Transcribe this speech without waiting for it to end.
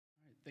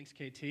Thanks,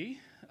 KT.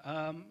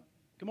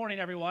 Good morning,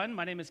 everyone.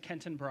 My name is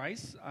Kenton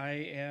Bryce. I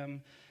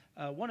am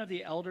one of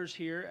the elders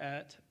here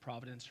at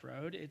Providence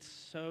Road. It's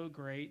so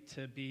great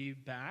to be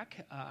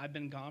back. I've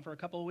been gone for a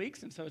couple of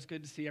weeks, and so it's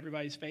good to see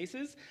everybody's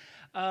faces.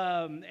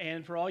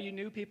 And for all you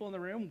new people in the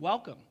room,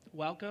 welcome.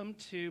 Welcome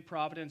to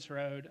Providence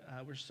Road.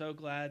 We're so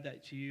glad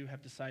that you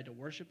have decided to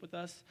worship with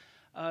us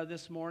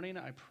this morning.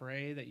 I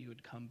pray that you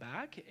would come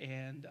back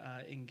and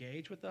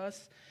engage with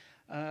us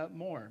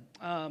more.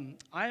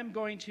 I am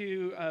going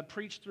to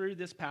preach through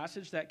this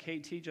passage that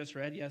KT just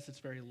read. Yes, it's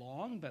very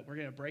long, but we're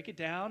going to break it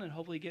down and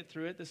hopefully get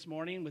through it this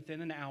morning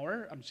within an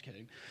hour. I'm just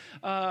kidding.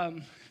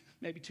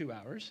 Maybe 2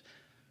 hours.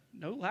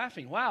 No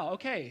laughing. Wow,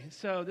 okay.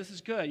 So this is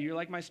good. You're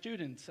like my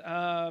students.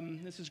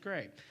 This is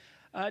great.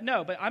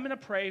 No, but I'm going to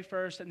pray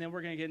first, and then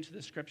we're going to get into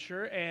the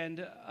scripture.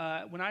 And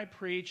when I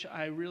preach,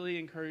 I really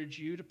encourage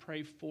you to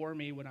pray for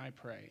me when I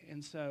pray.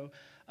 And so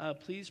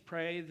please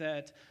pray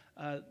that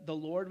the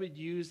Lord would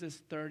use this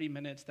 30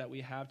 minutes that we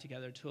have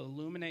together to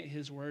illuminate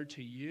his word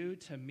to you,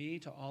 to me,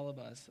 to all of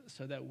us,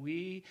 so that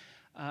we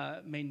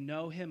may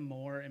know him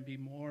more and be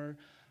more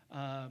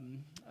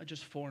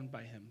just formed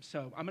by him.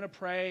 So I'm going to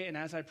pray, and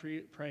as I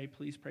pray,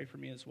 please pray for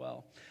me as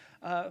well.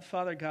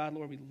 Father God,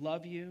 Lord, we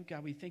love you.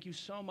 God, we thank you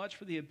so much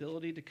for the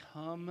ability to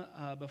come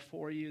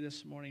before you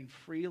this morning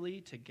freely,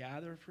 to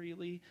gather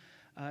freely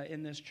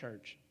in this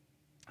church.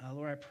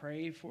 Lord, I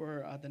pray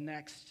for the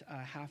next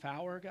half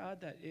hour,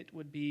 God, that it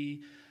would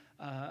be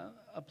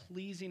a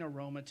pleasing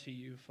aroma to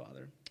you,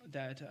 Father,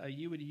 that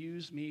you would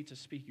use me to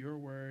speak your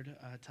word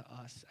to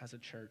us as a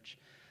church.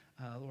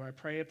 Lord, I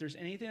pray if there's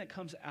anything that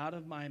comes out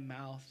of my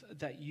mouth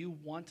that you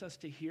want us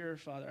to hear,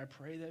 Father, I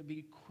pray that it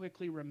be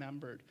quickly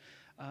remembered,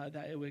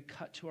 that it would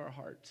cut to our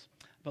hearts.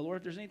 But Lord,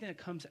 if there's anything that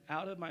comes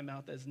out of my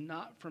mouth that is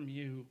not from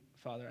you,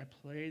 Father,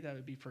 I pray that it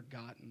would be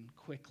forgotten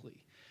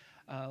quickly.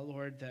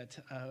 Lord, that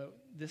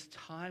this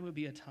time would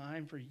be a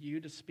time for you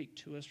to speak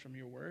to us from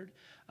your word,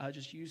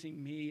 just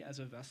using me as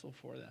a vessel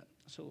for that.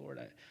 So, Lord,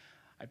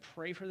 I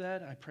pray for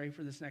that. I pray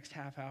for this next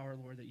half hour,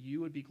 Lord, that you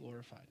would be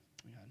glorified.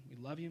 God, we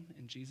love you.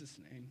 In Jesus'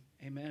 name,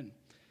 amen.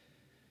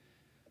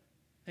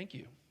 Thank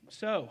you.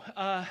 So,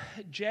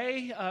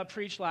 Jay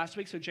preached last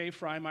week. So Jay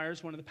Freymeier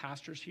is one of the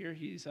pastors here.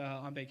 He's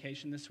on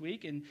vacation this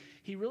week, and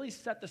he really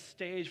set the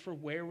stage for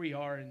where we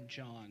are in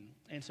John.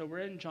 And so we're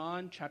in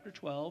John chapter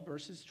 12,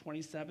 verses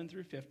 27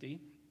 through 50.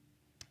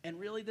 And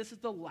really, this is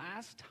the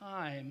last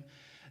time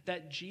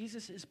that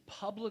Jesus is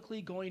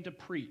publicly going to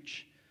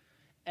preach.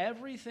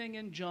 Everything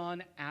in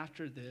John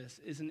after this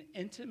is an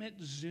intimate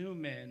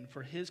zoom in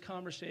for his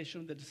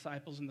conversation with the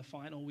disciples in the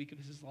final week of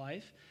his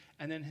life,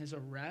 and then his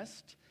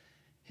arrest,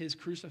 his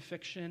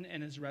crucifixion,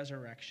 and his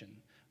resurrection.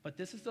 But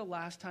this is the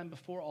last time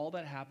before all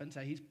that happens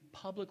that he's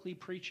publicly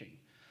preaching.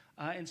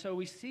 And so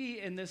we see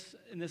in this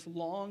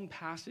long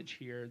passage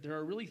here, there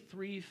are really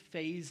three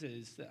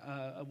phases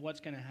of what's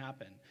going to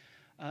happen.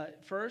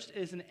 First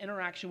is an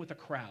interaction with a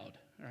crowd.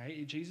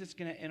 Right? Jesus is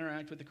going to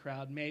interact with the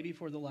crowd, maybe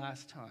for the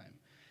last time.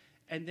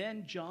 And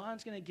then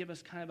John's going to give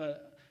us kind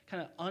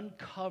of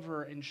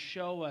uncover and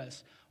show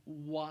us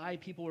why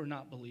people are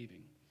not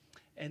believing.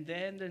 And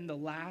then in the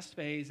last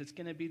phase, it's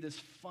going to be this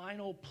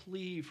final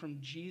plea from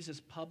Jesus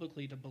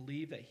publicly to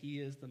believe that he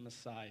is the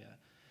Messiah.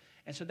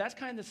 And so that's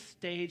kind of the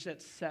stage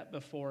that's set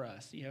before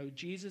us. You know,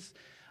 Jesus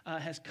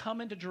has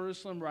come into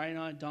Jerusalem riding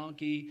on a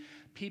donkey.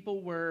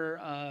 People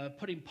were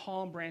putting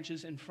palm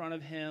branches in front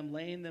of him,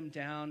 laying them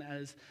down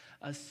as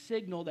a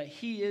signal that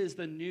he is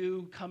the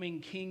new coming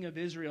king of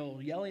Israel,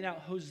 yelling out,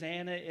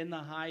 "Hosanna in the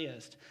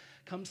highest,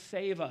 come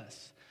save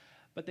us."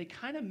 But they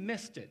kind of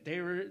missed it. They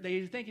were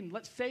thinking,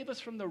 let's save us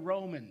from the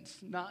Romans,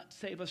 not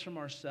save us from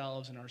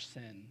ourselves and our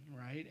sin,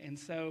 right? And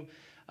so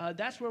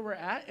that's where we're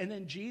at. And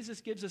then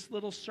Jesus gives this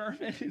little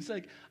sermon. He's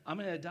like, I'm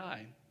going to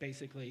die,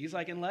 basically. He's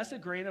like, unless a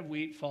grain of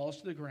wheat falls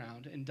to the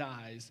ground and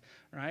dies,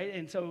 right?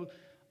 And so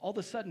all of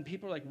a sudden,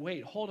 people are like,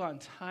 wait, hold on,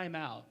 time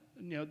out.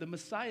 You know, the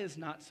Messiah is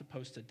not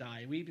supposed to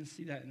die. We even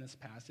see that in this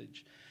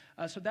passage.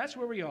 So that's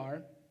where we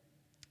are.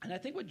 And I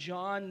think what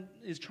John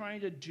is trying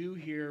to do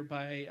here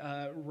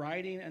by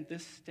writing at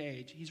this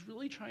stage, he's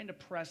really trying to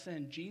press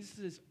in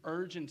Jesus'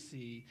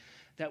 urgency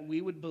that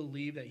we would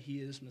believe that he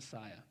is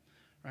Messiah,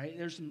 right?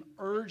 There's some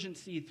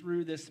urgency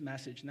through this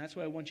message, and that's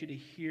what I want you to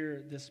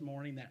hear this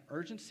morning, that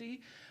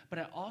urgency. But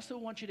I also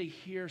want you to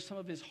hear some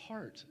of his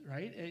heart,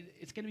 right?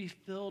 It's going to be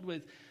filled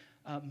with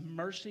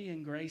mercy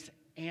and grace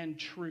and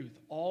truth,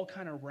 all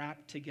kind of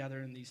wrapped together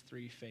in these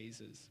three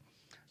phases.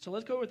 So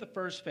let's go with the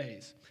first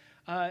phase.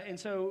 And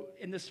so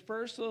in this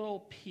first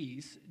little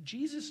piece,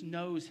 Jesus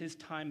knows his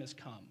time has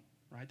come,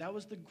 right? That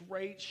was the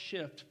great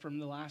shift from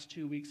the last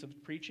 2 weeks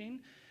of preaching.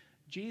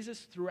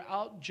 Jesus,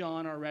 throughout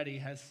John already,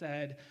 has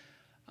said,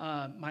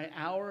 my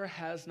hour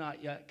has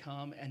not yet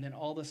come. And then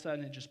all of a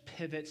sudden it just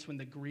pivots when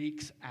the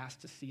Greeks ask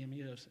to see him.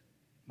 He goes,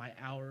 my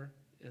hour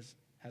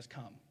has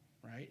come,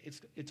 right?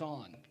 It's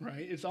on,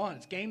 right? It's on.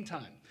 It's game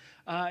time.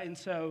 And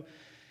so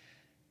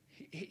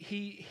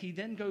he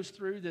then goes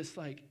through this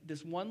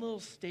one little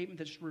statement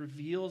that just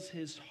reveals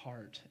his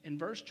heart. In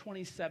verse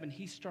 27,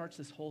 he starts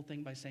this whole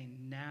thing by saying,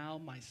 now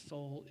my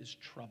soul is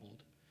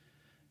troubled.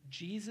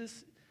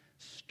 Jesus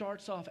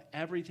starts off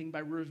everything by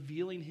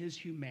revealing his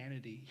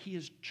humanity. He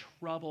is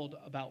troubled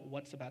about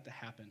what's about to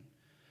happen.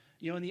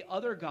 You know, in the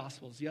other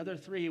Gospels, the other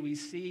three, we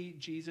see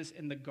Jesus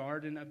in the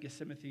Garden of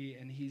Gethsemane,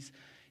 and he's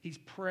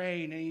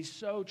praying, and he's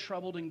so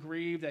troubled and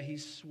grieved that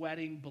he's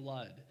sweating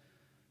blood,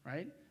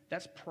 right?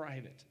 That's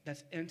private.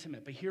 That's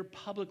intimate. But here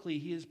publicly,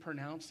 he is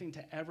pronouncing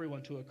to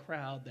everyone, to a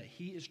crowd, that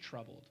he is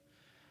troubled.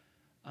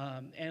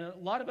 And a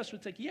lot of us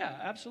would think, yeah,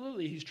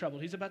 absolutely, he's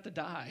troubled. He's about to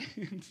die.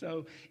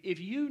 So if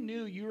you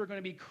knew you were going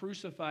to be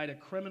crucified a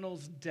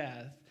criminal's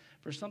death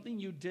for something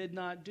you did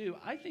not do,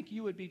 I think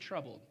you would be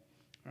troubled,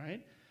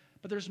 right?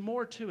 But there's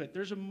more to it.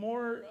 There's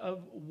more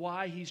of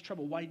why he's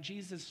troubled, why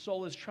Jesus'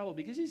 soul is troubled,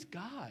 because he's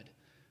God,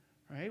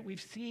 right?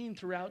 We've seen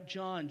throughout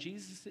John,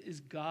 Jesus is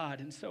God.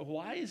 And so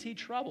why is he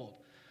troubled?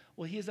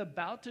 Well, he is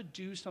about to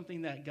do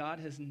something that God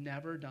has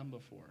never done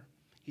before.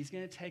 He's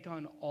going to take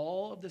on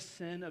all of the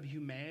sin of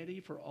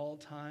humanity for all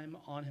time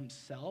on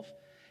himself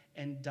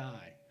and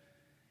die.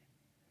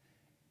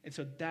 And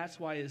so that's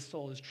why his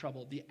soul is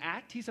troubled. The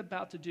act he's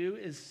about to do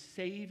is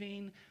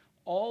saving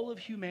all of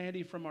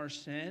humanity from our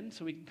sin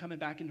so we can come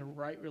back into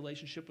right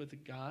relationship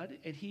with God.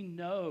 And he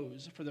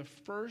knows for the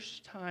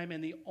first time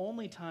and the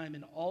only time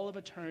in all of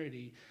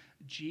eternity,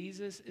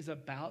 Jesus is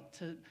about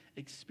to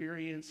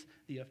experience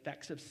the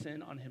effects of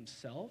sin on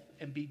himself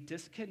and be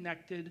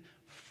disconnected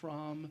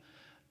from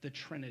the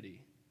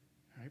Trinity,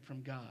 right,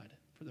 from God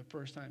for the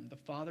first time. The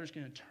Father's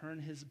going to turn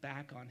his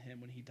back on him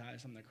when he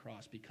dies on the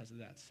cross because of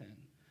that sin.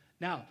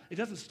 Now, it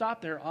doesn't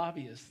stop there,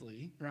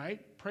 obviously,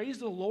 right? Praise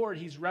the Lord,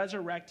 he's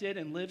resurrected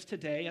and lives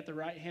today at the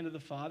right hand of the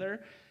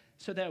Father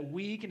so that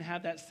we can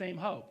have that same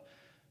hope.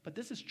 But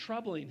this is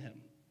troubling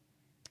him.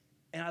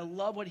 And I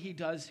love what he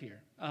does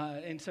here.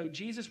 And so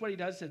Jesus, what he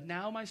does is,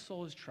 now my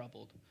soul is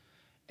troubled.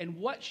 And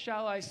what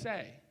shall I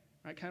say?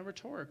 Right, kind of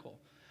rhetorical.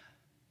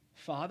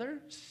 Father,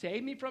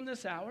 save me from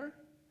this hour,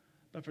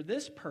 but for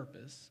this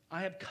purpose,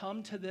 I have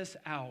come to this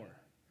hour.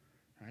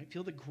 Right?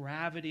 Feel the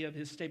gravity of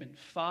his statement.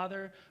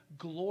 Father,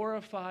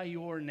 glorify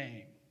your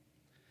name.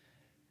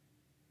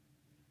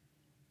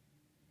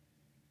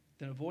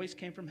 Then a voice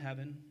came from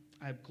heaven.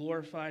 I have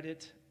glorified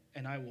it,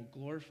 and I will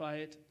glorify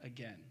it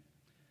again.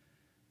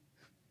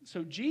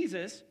 So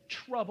Jesus,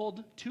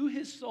 troubled to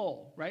his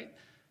soul, right?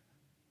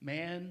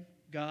 Man,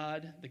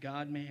 God, the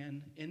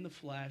God-man in the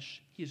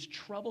flesh. He is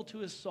troubled to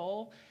his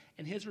soul,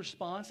 and his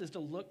response is to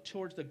look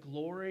towards the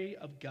glory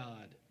of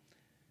God.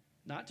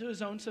 Not to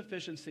his own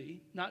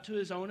sufficiency, not to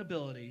his own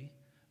ability,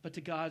 but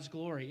to God's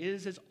glory. It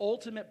is his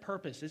ultimate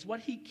purpose. It's what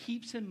he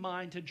keeps in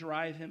mind to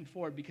drive him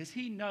forward, because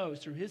he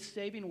knows through his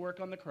saving work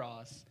on the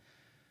cross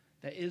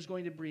that it is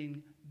going to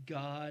bring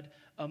God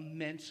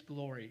immense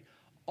glory.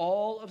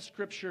 All of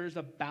Scripture is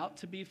about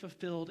to be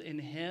fulfilled in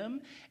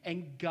him,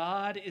 and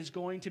God is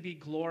going to be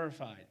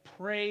glorified.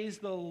 Praise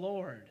the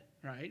Lord,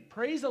 right?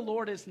 Praise the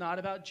Lord is not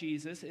about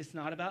Jesus. It's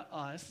not about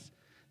us.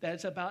 That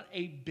it's about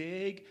a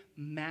big,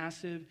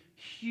 massive,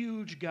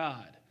 huge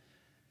God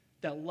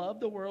that loved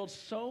the world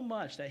so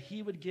much that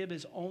he would give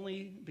his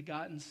only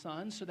begotten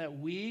Son so that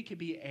we could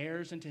be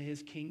heirs into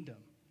his kingdom.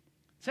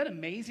 Is that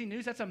amazing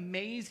news? That's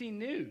amazing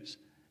news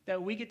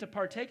that we get to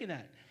partake in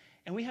that.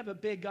 And we have a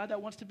big God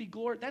that wants to be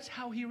glorified. That's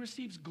how he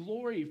receives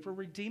glory for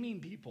redeeming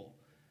people.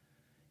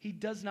 He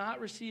does not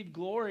receive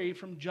glory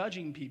from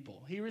judging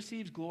people. He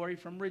receives glory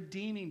from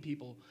redeeming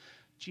people.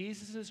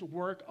 Jesus'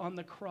 work on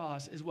the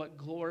cross is what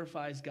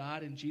glorifies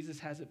God, and Jesus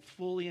has it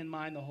fully in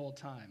mind the whole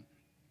time.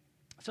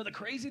 So the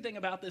crazy thing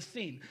about this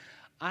scene,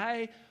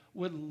 I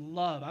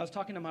was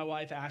talking to my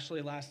wife,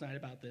 Ashley, last night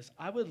about this.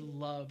 I would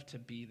love to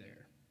be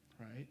there,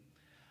 right?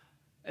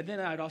 And then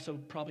I'd also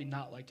probably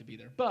not like to be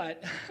there.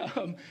 But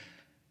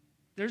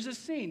there's this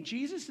scene.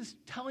 Jesus is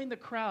telling the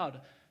crowd,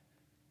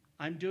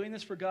 I'm doing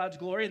this for God's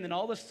glory. And then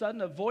all of a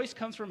sudden, a voice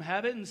comes from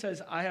heaven and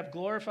says, I have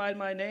glorified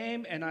my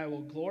name, and I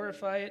will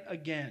glorify it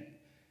again.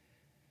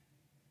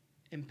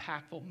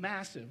 Impactful,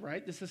 massive,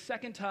 right? This is the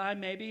second time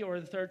maybe, or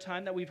the third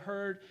time that we've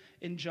heard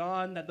in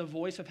John that the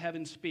voice of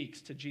heaven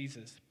speaks to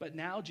Jesus. But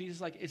now Jesus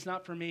is like, it's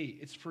not for me,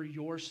 it's for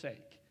your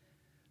sake.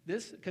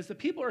 This, because the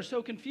people are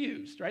so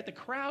confused, right? The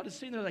crowd is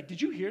sitting there like,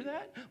 did you hear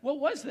that? What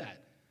was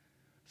that?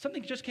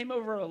 Something just came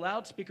over a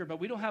loudspeaker,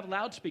 but we don't have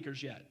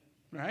loudspeakers yet,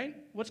 right?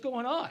 What's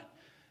going on?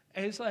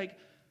 And it's like,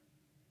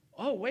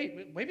 oh,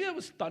 wait, maybe that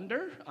was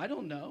thunder. I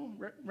don't know.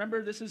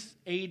 Remember, this is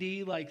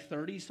AD like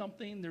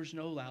 30-something. There's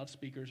no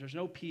loudspeakers. There's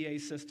no PA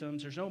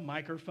systems. There's no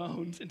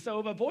microphones. And so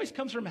if a voice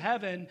comes from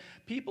heaven,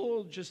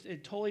 people just,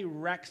 it totally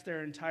wrecks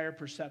their entire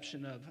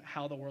perception of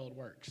how the world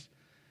works.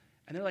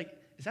 And they're like,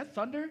 is that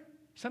thunder?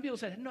 Some people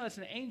said, no, that's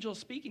an angel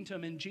speaking to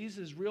him. And Jesus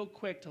is real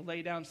quick to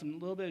lay down some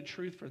little bit of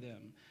truth for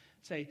them.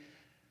 Say,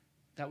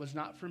 that was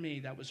not for me.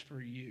 That was for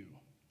you.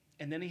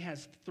 And then he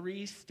has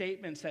three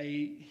statements that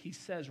he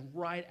says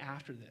right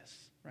after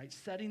this, right?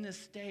 Setting the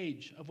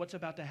stage of what's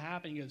about to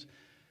happen. He goes,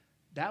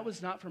 that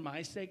was not for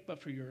my sake, but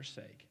for your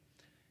sake.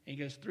 And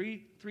he goes,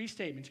 three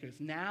statements. He goes,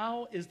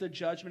 now is the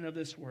judgment of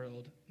this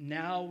world.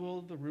 Now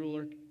will the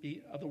ruler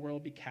of the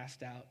world be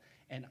cast out.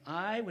 And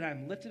I, when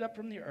I'm lifted up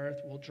from the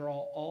earth, will draw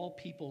all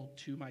people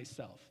to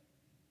myself.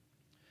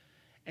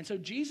 And so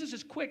Jesus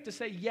is quick to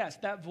say, yes,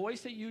 that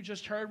voice that you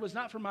just heard was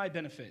not for my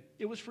benefit.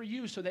 It was for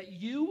you so that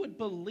you would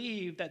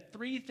believe that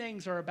three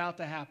things are about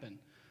to happen.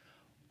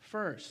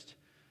 First,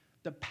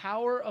 the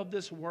power of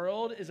this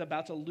world is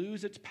about to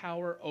lose its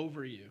power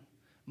over you.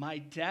 My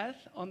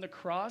death on the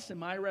cross and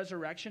my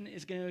resurrection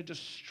is going to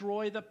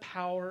destroy the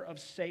power of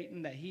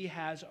Satan that he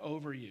has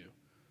over you.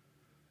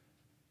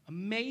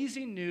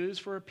 Amazing news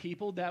for a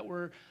people that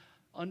were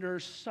under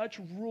such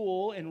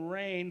rule and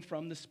reign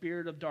from the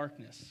spirit of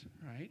darkness,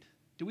 right?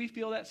 Do we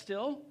feel that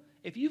still?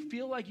 If you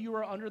feel like you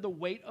are under the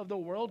weight of the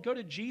world, go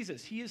to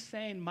Jesus. He is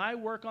saying, my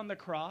work on the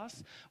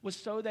cross was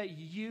so that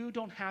you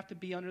don't have to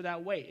be under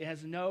that weight. It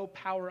has no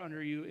power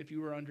under you if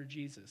you were under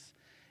Jesus.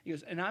 He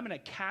goes, and I'm going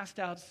to cast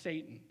out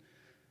Satan.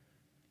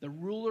 The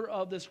ruler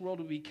of this world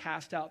will be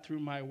cast out through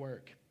my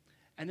work.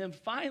 And then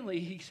finally,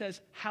 he says,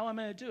 how am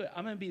I going to do it?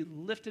 I'm going to be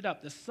lifted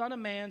up. The Son of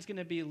Man's going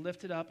to be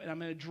lifted up, and I'm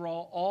going to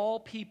draw all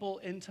people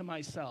into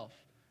myself,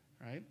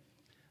 right?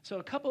 So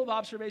a couple of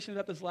observations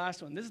about this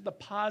last one. This is the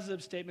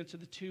positive statement to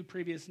the two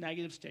previous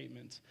negative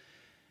statements.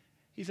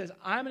 He says,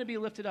 I'm going to be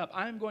lifted up.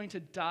 I'm going to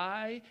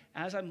die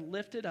as I'm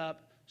lifted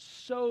up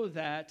so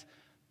that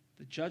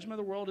the judgment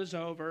of the world is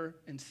over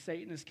and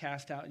Satan is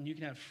cast out and you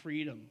can have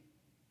freedom,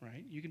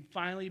 right? You can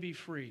finally be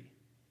free.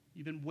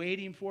 You've been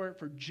waiting for it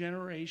for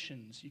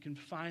generations. You can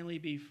finally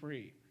be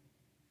free.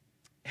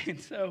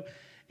 And so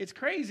it's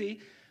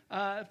crazy.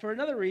 For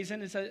another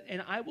reason, it says,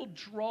 and I will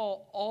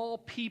draw all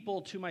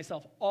people to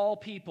myself, all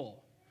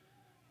people.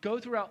 Go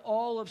throughout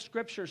all of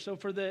Scripture. So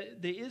for the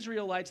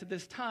Israelites at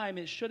this time,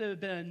 it should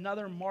have been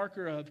another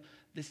marker of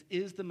this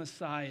is the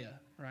Messiah,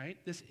 right?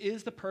 This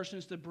is the person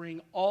who's to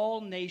bring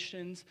all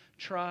nations,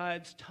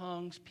 tribes,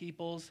 tongues,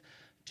 peoples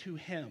to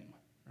him,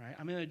 right?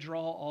 I'm going to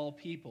draw all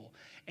people.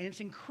 And it's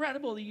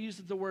incredible he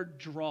uses the word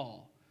draw,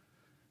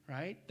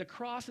 right? The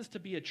cross is to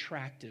be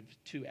attractive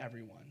to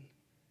everyone.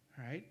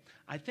 Right?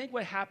 I think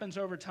what happens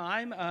over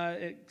time,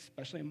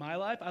 especially in my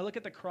life, I look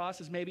at the cross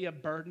as maybe a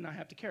burden I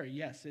have to carry.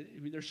 Yes,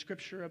 there's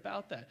scripture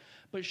about that,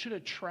 but it should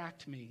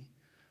attract me,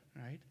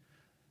 right?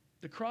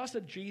 The cross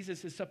of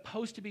Jesus is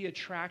supposed to be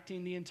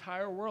attracting the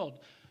entire world.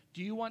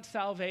 Do you want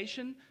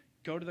salvation?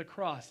 Go to the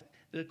cross.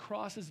 The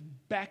cross is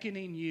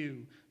beckoning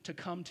you to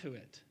come to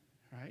it,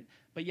 right?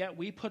 But yet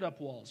we put up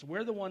walls.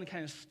 We're the one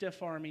kind of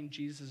stiff-arming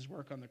Jesus'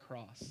 work on the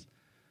cross.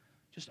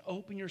 Just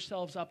open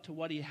yourselves up to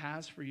what he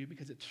has for you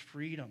because it's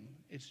freedom,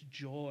 it's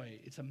joy,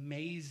 it's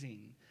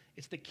amazing.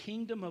 It's the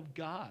kingdom of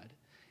God.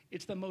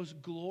 It's the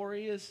most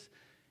glorious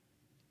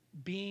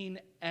being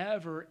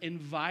ever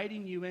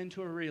inviting you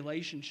into a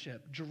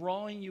relationship,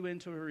 drawing you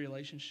into a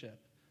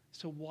relationship.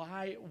 So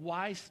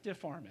why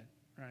stiff arm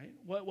it, right?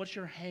 What's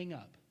your hang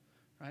up,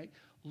 right?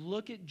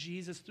 Look at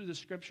Jesus through the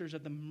scriptures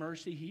of the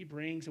mercy he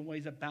brings and what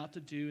he's about to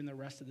do in the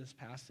rest of this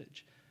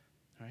passage,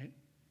 right?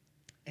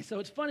 And so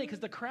it's funny because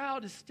the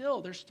crowd is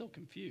they're still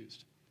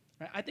confused.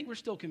 Right? I think we're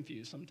still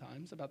confused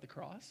sometimes about the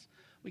cross.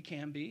 We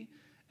can be.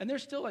 And they're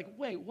still like,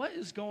 wait, what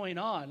is going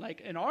on? Like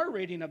in our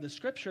reading of the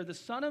scripture, the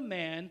Son of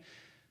Man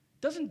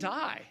doesn't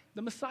die.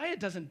 The Messiah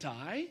doesn't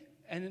die.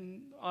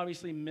 And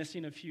obviously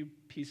missing a few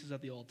pieces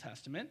of the Old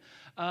Testament.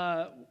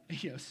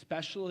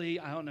 Especially,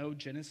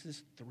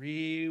 Genesis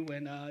 3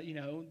 when,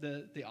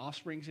 the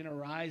offspring's going to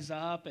rise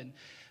up and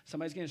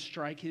somebody's going to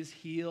strike his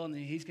heel and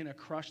then he's going to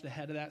crush the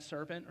head of that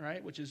serpent,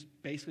 right? Which is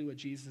basically what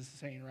Jesus is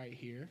saying right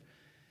here.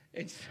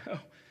 And so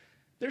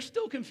they're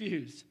still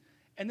confused.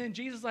 And then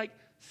Jesus is like,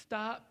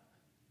 stop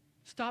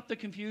the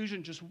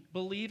confusion. Just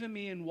believe in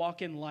me and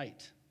walk in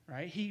light.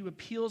 Right? He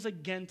appeals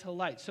again to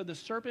light. So the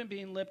serpent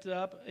being lifted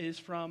up is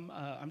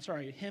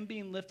him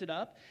being lifted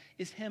up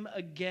is him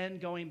again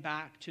going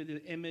back to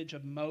the image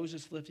of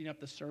Moses lifting up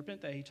the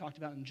serpent that he talked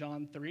about in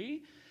John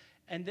 3.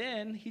 And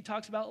then he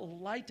talks about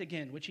light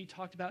again, which he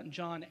talked about in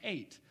John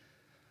 8.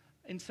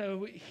 And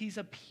so he's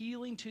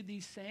appealing to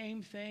these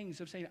same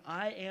things of saying,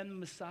 I am the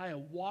Messiah,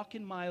 walk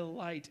in my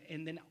light,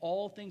 and then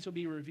all things will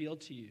be revealed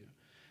to you.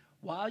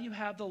 While you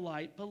have the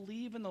light,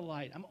 believe in the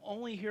light. I'm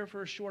only here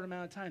for a short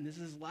amount of time. This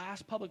is his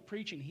last public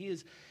preaching. He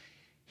is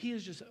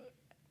just,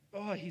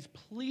 he's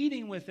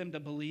pleading with them to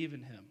believe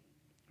in him,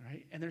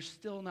 right? And they're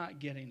still not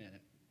getting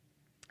it.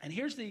 And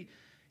here's the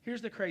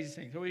crazy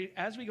thing. So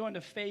as we go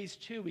into phase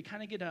 2, we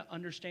kind of get an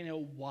understanding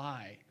of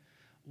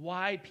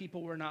why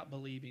people were not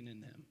believing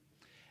in him.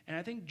 And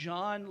I think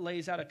John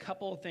lays out a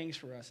couple of things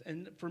for us.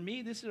 And for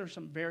me, these are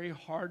some very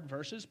hard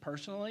verses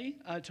personally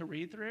to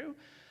read through.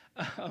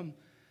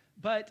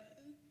 But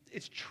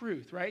it's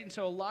truth, right? And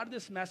so a lot of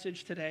this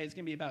message today is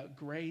going to be about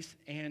grace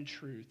and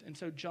truth. And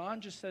so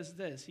John just says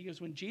this. He goes,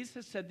 when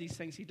Jesus said these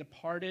things, he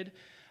departed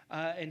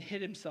and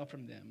hid himself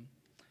from them.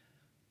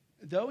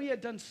 Though he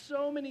had done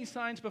so many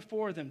signs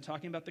before them,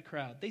 talking about the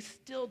crowd, they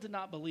still did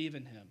not believe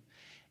in him.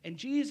 And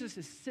Jesus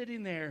is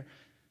sitting there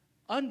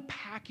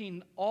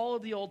unpacking all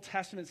of the Old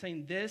Testament,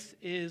 saying, this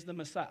is the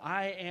Messiah.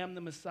 I am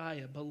the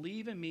Messiah.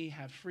 Believe in me,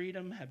 have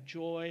freedom, have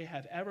joy,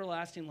 have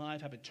everlasting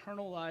life, have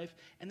eternal life.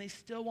 And they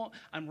still won't.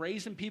 I'm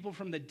raising people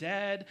from the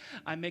dead.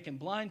 I'm making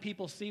blind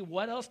people see.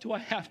 What else do I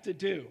have to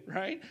do,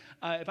 right?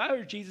 If I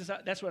were Jesus,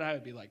 that's what I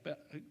would be like.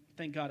 But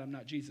thank God I'm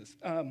not Jesus.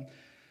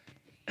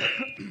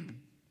 It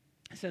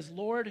says,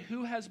 Lord,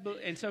 who has...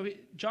 And so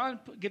John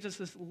gives us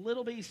this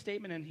little bitty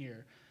statement in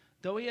here.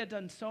 Though he had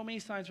done so many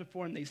signs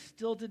before him, they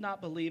still did not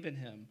believe in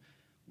him.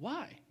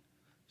 Why?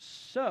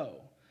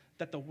 So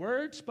that the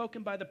word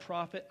spoken by the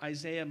prophet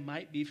Isaiah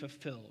might be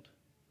fulfilled.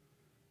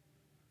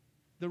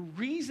 The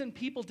reason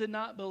people did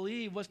not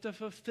believe was to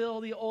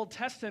fulfill the Old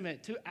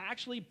Testament, to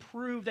actually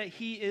prove that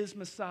he is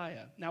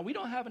Messiah. Now, we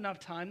don't have enough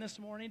time this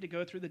morning to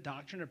go through the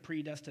doctrine of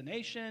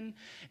predestination.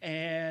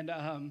 And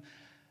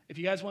if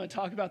you guys want to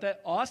talk about that,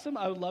 awesome.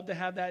 I would love to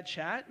have that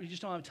chat. We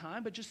just don't have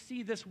time. But just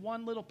see this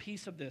one little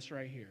piece of this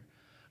right here.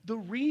 The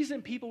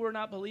reason people were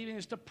not believing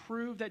is to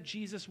prove that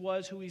Jesus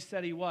was who he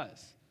said he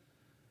was.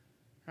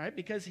 Right?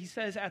 Because he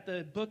says at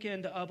the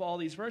bookend of all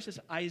these verses,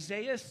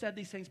 Isaiah said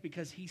these things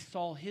because he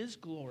saw his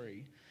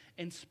glory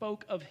and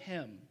spoke of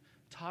him,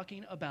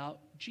 talking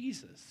about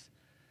Jesus.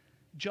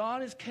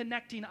 John is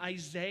connecting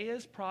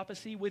Isaiah's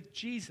prophecy with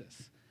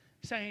Jesus,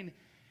 saying,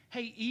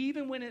 hey,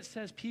 even when it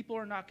says people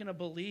are not going to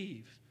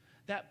believe,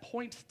 that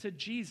points to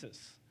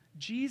Jesus.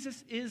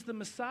 Jesus is the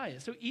Messiah.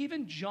 So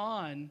even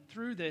John,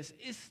 through this,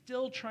 is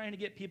still trying to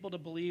get people to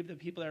believe, the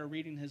people that are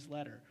reading his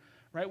letter.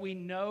 Right? We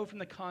know from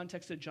the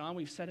context of John,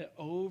 we've said it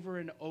over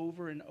and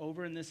over and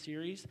over in this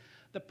series,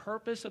 the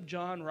purpose of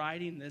John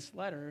writing this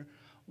letter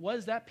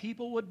was that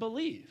people would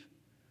believe.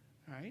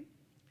 Right?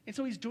 And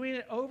so he's doing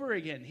it over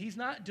again. He's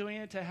not doing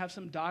it to have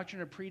some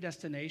doctrine of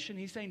predestination.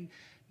 He's saying,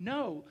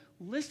 no,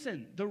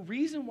 listen, the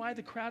reason why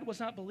the crowd was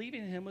not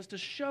believing in him was to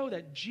show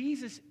that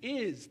Jesus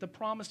is the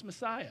promised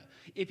Messiah.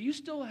 If you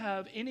still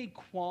have any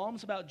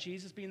qualms about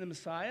Jesus being the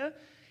Messiah,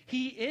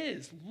 he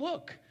is.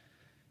 Look,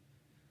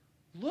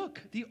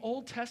 the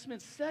Old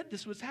Testament said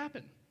this would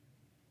happen,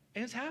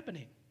 and it's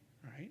happening,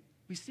 right?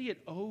 We see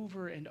it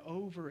over and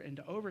over and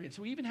over again.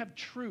 So we even have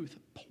truth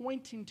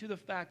pointing to the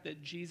fact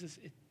that Jesus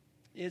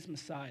is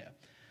Messiah.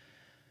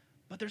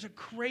 But there's a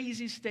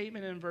crazy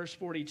statement in verse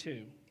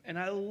 42, and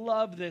I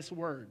love this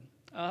word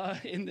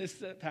in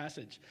this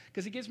passage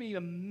because it gives me an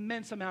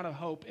immense amount of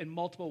hope in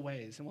multiple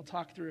ways, and we'll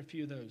talk through a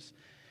few of those.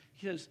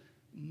 He says,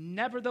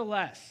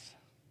 nevertheless,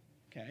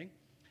 okay,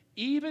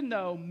 even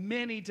though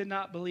many did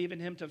not believe in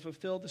him to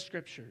fulfill the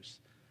scriptures,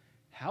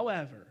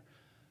 however,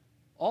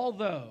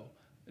 although,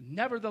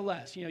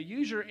 nevertheless,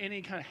 use your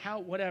any kind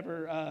of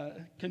whatever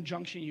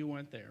conjunction you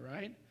want there,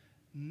 right?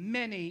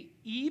 Many,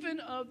 even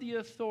of the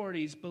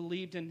authorities,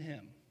 believed in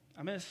him.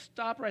 I'm going to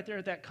stop right there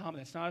at that comma.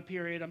 It's not a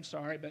period. I'm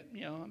sorry, but,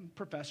 I'm a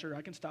professor.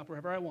 I can stop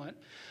wherever I want.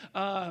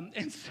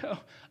 And so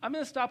I'm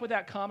going to stop with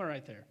that comma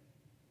right there.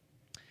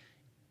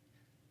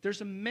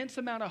 There's immense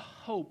amount of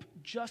hope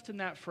just in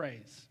that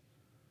phrase,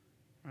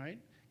 right?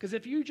 Because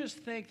if you just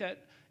think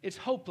that it's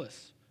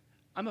hopeless,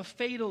 I'm a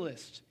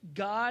fatalist,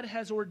 God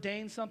has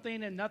ordained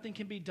something and nothing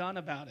can be done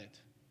about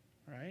it,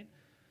 right?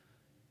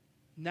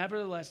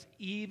 Nevertheless,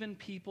 even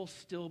people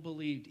still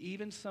believed,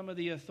 even some of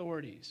the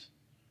authorities,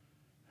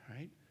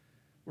 right?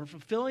 We're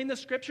fulfilling the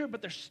scripture,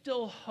 but there's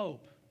still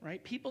hope,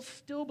 right? People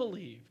still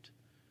believed.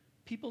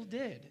 People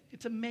did.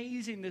 It's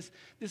amazing,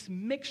 this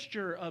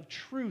mixture of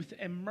truth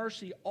and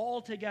mercy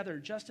all together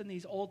just in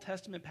these Old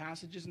Testament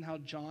passages and how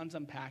John's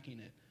unpacking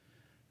it,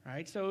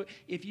 right? So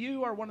if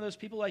you are one of those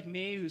people like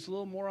me who's a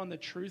little more on the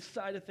truth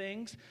side of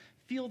things,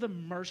 feel the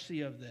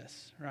mercy of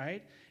this,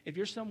 right? If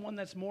you're someone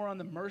that's more on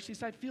the mercy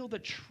side, feel the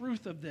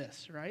truth of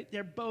this, right?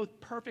 They're both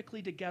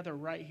perfectly together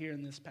right here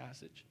in this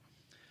passage.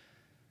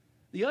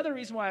 The other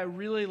reason why I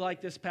really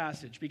like this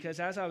passage, because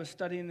as I was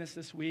studying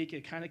this week,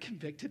 it kind of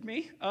convicted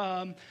me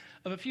of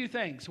a few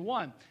things.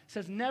 One, it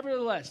says,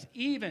 nevertheless,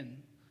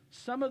 even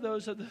some of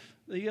those of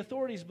the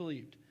authorities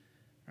believed,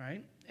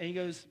 right? And he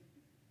goes,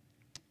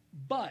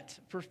 but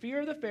for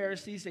fear of the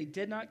Pharisees, they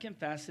did not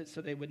confess it,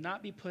 so they would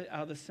not be put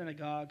out of the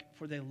synagogue,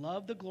 for they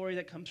love the glory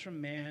that comes from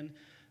man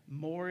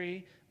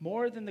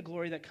more than the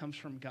glory that comes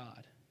from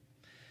God.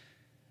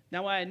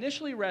 Now, when I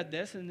initially read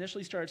this and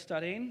initially started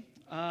studying,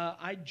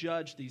 I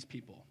judged these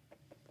people.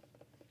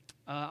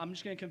 I'm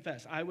just going to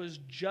confess. I was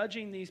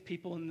judging these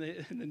people in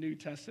the New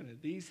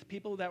Testament. These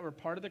people that were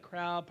part of the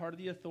crowd, part of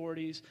the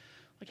authorities.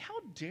 Like, how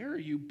dare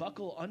you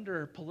buckle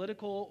under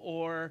political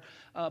or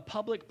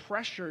public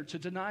pressure to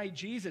deny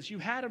Jesus? You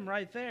had him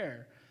right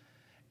there.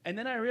 And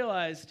then I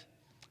realized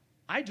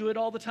I do it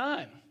all the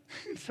time.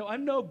 So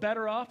I'm no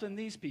better off than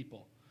these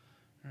people,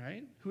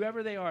 right?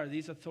 Whoever they are,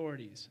 these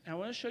authorities. And I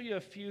want to show you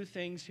a few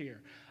things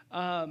here.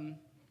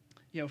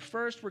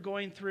 First, we're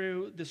going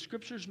through the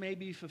scriptures may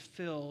be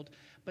fulfilled.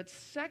 But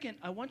second,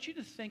 I want you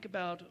to think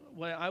about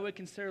what I would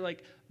consider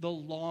like the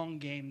long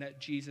game that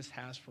Jesus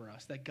has for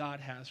us, that God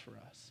has for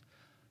us.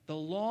 The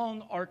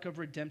long arc of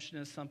redemption,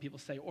 as some people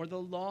say, or the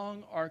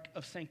long arc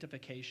of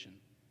sanctification.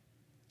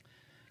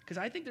 Because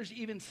I think there's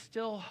even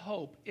still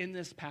hope in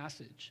this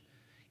passage.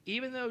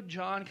 Even though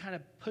John kind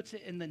of puts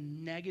it in the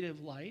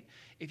negative light,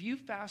 if you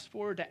fast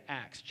forward to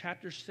Acts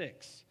chapter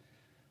 6,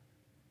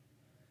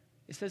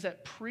 it says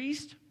that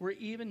priests were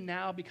even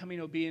now becoming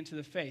obedient to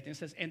the faith. And it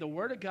says, and the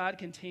word of God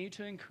continued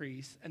to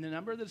increase, and the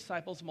number of the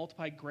disciples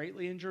multiplied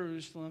greatly in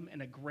Jerusalem,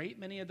 and a great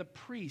many of the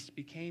priests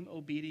became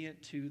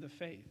obedient to the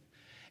faith.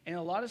 And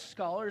a lot of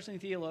scholars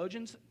and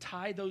theologians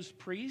tie those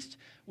priests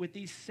with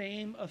these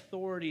same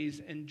authorities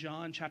in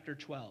John chapter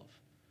 12,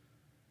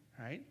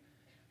 right?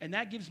 And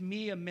that gives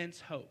me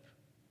immense hope,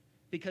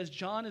 because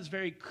John is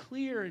very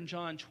clear in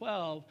John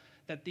 12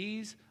 that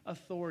these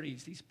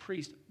authorities, these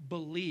priests,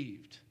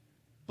 believed,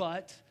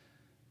 but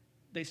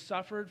they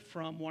suffered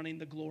from wanting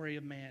the glory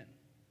of man,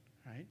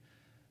 right?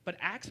 But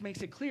Acts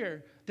makes it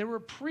clear there were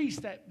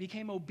priests that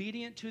became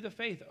obedient to the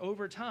faith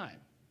over time,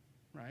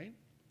 right?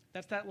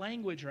 That's that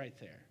language right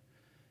there.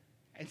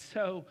 And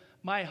so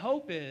my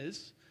hope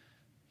is,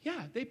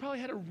 yeah, they probably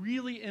had a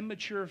really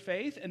immature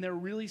faith, and they're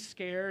really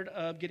scared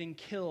of getting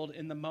killed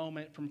in the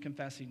moment from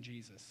confessing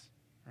Jesus,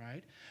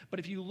 right? But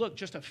if you look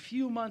just a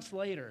few months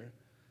later,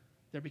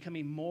 they're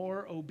becoming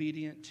more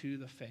obedient to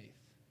the faith.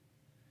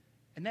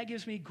 And that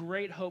gives me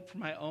great hope for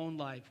my own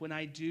life when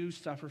I do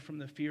suffer from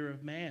the fear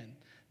of man,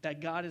 that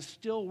God is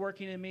still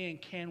working in me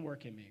and can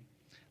work in me.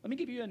 Let me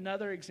give you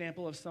another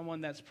example of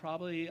someone that's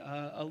probably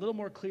a little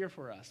more clear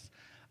for us.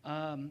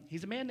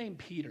 He's a man named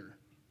Peter.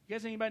 You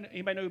guys,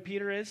 anybody know who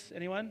Peter is?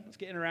 Anyone? Let's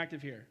get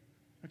interactive here.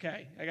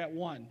 Okay, I got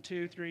 1,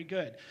 2, 3,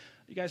 good.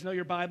 You guys know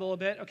your Bible a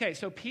bit? Okay,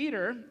 so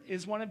Peter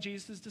is one of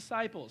Jesus'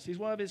 disciples. He's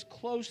one of his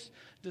close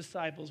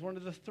disciples, one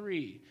of the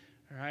 3,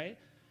 all right?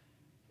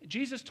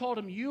 Jesus told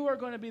him, you are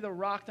going to be the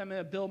rock that I'm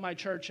going to build my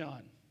church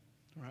on,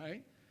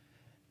 right?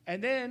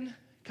 And then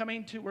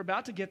we're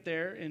about to get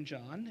there in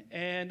John,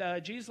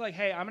 and Jesus is like,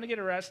 hey, I'm going to get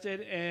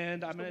arrested,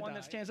 and I'm going to die. The one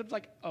that stands up is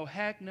like, oh,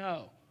 heck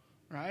no,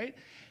 right?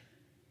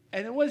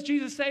 And then what does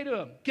Jesus say to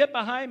him? Get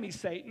behind me,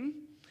 Satan.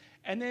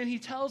 And then he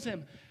tells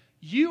him,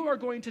 you are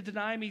going to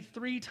deny me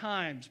 3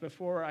 times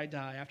before I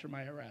die after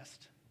my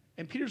arrest.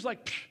 And Peter's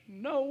like,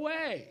 no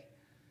way.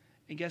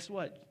 And guess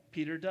what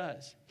Peter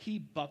does? He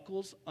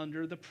buckles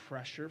under the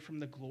pressure from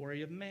the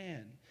glory of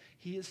man.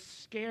 He is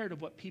scared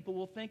of what people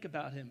will think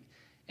about him.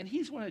 And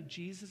he's one of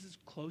Jesus'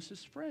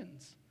 closest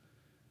friends,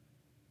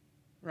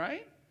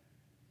 right?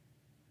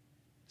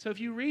 So if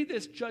you read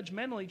this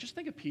judgmentally, just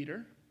think of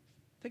Peter.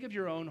 Think of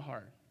your own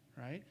heart,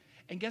 right?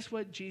 And guess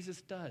what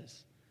Jesus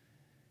does?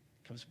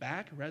 Comes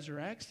back,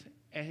 resurrects,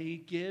 and he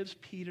gives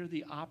Peter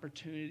the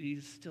opportunity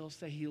to still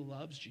say he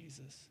loves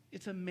Jesus.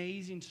 It's an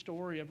amazing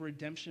story of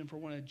redemption for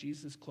one of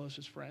Jesus'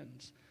 closest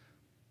friends.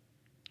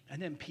 And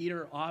then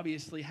Peter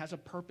obviously has a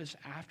purpose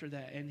after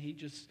that, and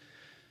he's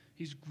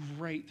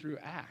great through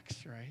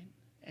Acts, right?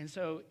 And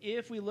so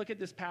if we look at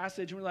this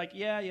passage and we're like,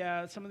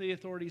 yeah, some of the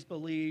authorities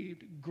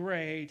believed,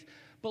 great,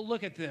 but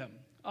look at them.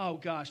 Oh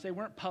gosh, they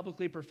weren't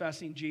publicly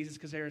professing Jesus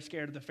because they were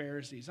scared of the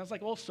Pharisees. I was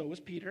like, well, so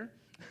was Peter.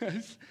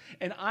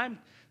 And I'm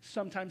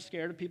sometimes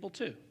scared of people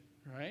too,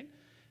 right?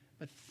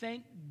 But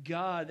thank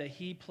God that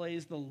he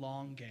plays the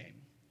long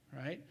game,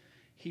 right?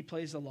 He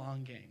plays the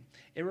long game.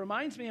 It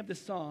reminds me of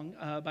this song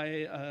by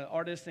an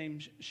artist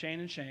named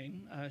Shane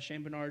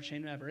Bernard,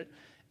 Shane Everett,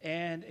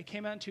 and it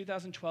came out in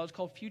 2012. It's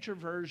called Future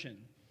Version.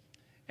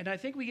 And I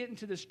think we get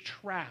into this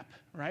trap,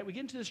 right? We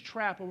get into this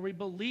trap where we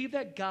believe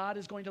that God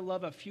is going to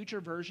love a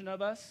future version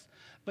of us,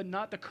 but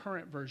not the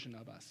current version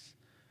of us,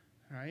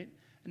 right?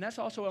 And that's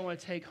also what I want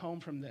to take home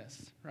from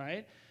this,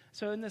 right?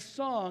 So in this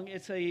song,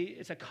 it's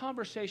a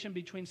conversation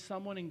between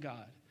someone and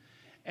God.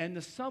 And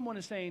the someone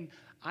is saying,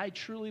 I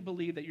truly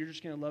believe that you're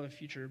just going to love a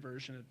future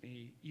version of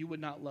me. You would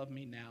not love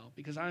me now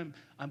because I'm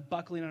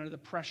buckling under the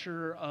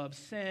pressure of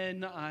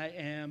sin.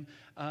 I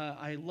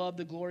love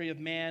the glory of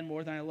man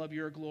more than I love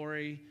your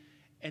glory.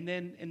 And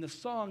then in the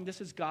song, this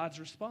is God's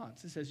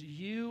response. It says,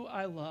 you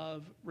I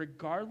love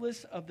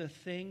regardless of the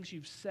things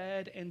you've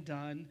said and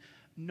done.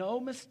 No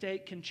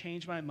mistake can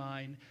change my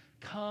mind.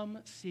 Come,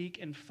 seek,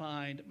 and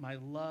find. My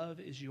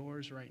love is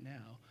yours right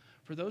now.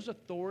 For those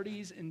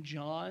authorities in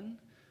John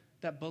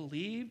that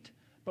believed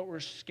but were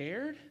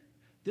scared,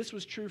 this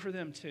was true for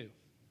them too.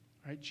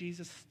 Right?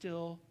 Jesus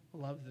still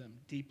loved them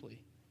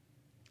deeply.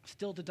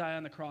 Still to die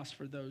on the cross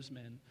for those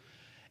men.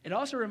 It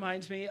also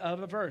reminds me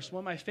of a verse, one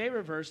of my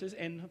favorite verses,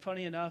 and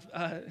funny enough,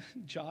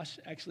 Josh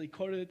actually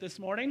quoted it this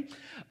morning,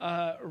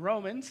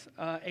 Romans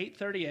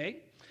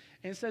 8:38.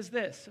 And it says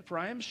this, for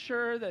I am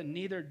sure that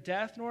neither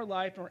death nor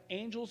life, nor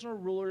angels nor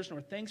rulers, nor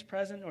things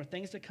present, nor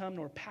things to come,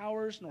 nor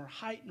powers, nor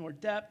height, nor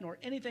depth, nor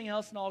anything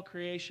else in all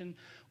creation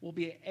will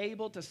be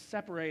able to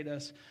separate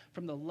us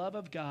from the love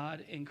of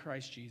God in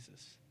Christ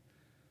Jesus.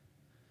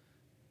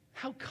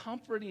 How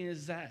comforting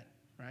is that,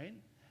 right?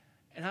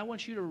 And I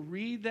want you to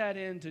read that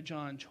into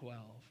John 12,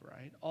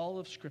 right? All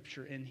of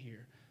Scripture in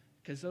here.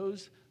 Because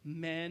those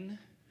men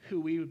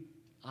who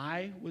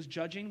I was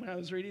judging when I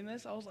was reading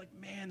this, I was like,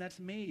 man, that's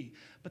me.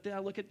 But then I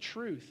look at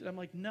truth, and I'm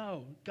like,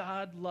 no,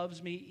 God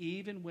loves me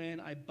even when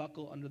I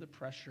buckle under the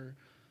pressure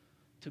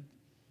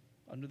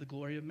under the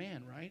glory of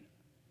man, right?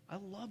 I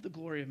love the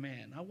glory of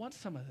man. I want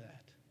some of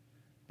that.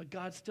 but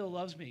God still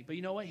loves me. But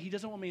you know what? He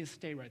doesn't want me to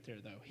stay right there,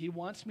 though. He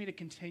wants me to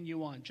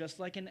continue on, just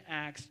like in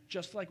Acts,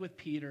 just like with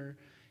Peter.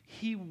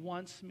 He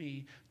wants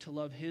me to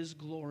love his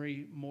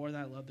glory more than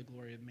I love the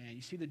glory of man.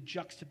 You see the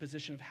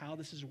juxtaposition of how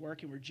this is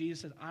working, where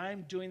Jesus says,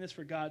 I'm doing this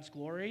for God's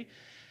glory.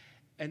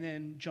 And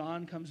then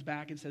John comes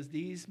back and says,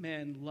 these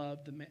men love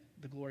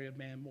the glory of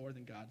man more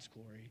than God's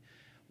glory.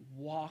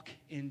 Walk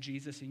in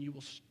Jesus, and you will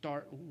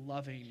start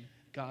loving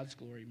God's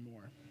glory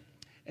more.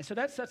 And so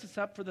that sets us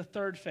up for the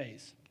third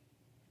phase.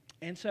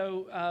 And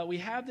so we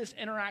have this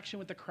interaction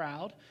with the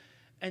crowd,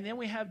 and then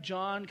we have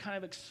John kind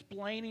of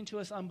explaining to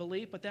us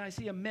unbelief, but then I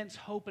see immense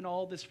hope in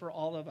all this for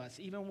all of us,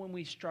 even when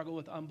we struggle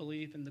with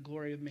unbelief and the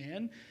glory of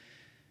man.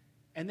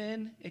 And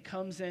then it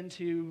comes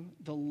into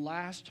the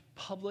last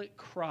public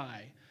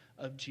cry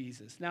of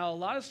Jesus. Now, a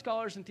lot of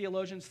scholars and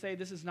theologians say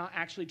this is not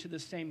actually to the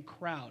same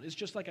crowd. It's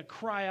just like a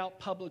cry out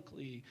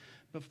publicly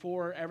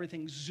before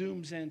everything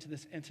zooms into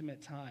this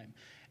intimate time.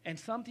 And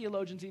some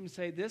theologians even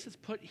say this is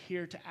put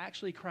here to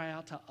actually cry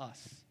out to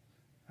us,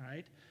 all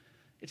right?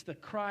 It's the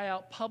cry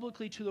out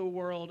publicly to the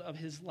world of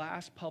his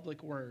last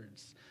public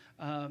words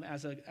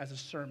as a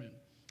sermon.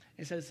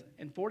 It says,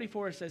 in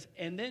 44, it says,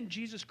 and then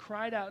Jesus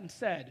cried out and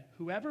said,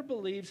 whoever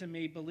believes in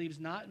me believes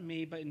not in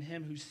me, but in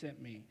him who sent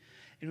me.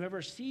 And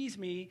whoever sees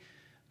me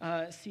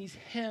sees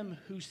him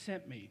who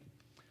sent me.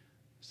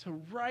 So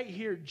right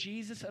here,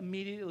 Jesus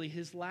immediately,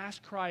 his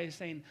last cry is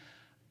saying,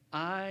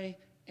 I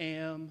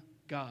am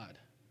God.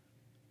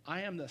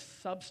 I am the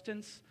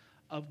substance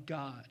of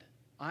God.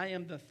 I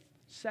am the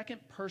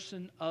second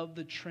person of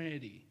the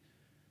Trinity,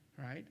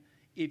 right?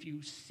 If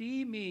you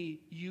see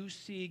me, you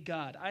see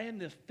God. I am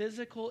the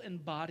physical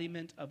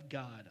embodiment of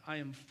God. I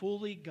am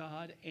fully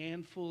God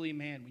and fully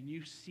man. When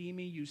you see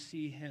me, you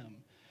see him.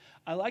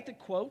 I like the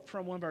quote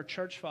from one of our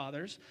church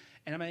fathers,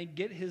 and I'm going to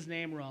get his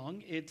name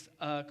wrong. It's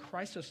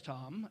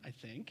Chrysostom, I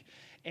think.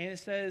 And it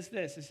says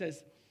this. It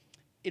says,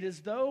 it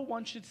is though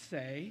one should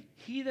say,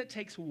 he that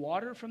takes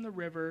water from the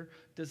river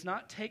does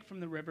not take from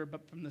the river,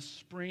 but from the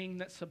spring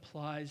that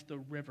supplies the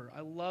river.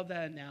 I love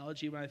that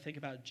analogy when I think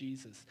about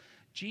Jesus.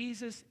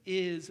 Jesus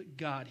is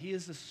God. He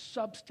is the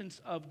substance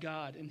of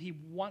God, and he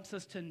wants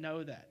us to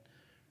know that,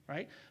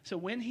 right? So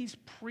when he's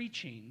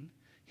preaching,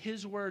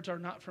 his words are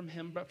not from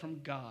him, but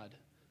from God,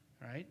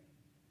 right?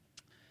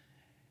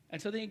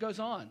 And so then he goes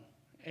on,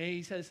 and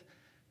he says,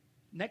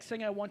 next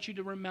thing I want you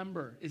to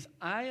remember is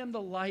I am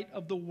the light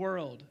of the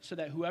world, so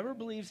that whoever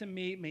believes in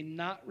me may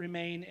not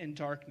remain in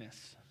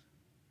darkness,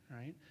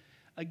 right?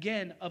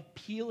 Again,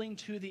 appealing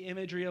to the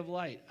imagery of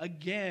light,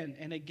 again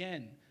and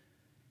again.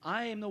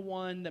 I am the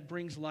one that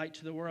brings light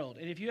to the world.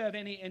 And if you have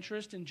any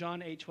interest in John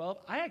 8:12,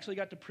 I actually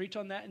got to preach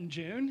on that in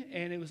June,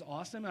 and it was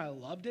awesome, and I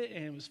loved it,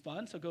 and it was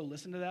fun, so go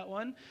listen to that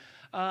one.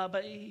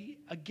 But he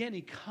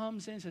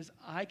comes in and says,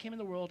 I came in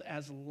the world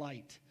as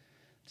light,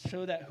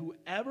 so that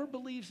whoever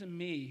believes in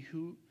me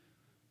who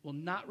will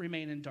not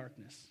remain in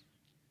darkness,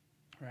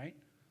 right?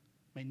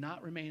 May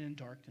not remain in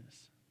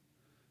darkness.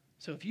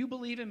 So if you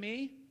believe in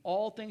me,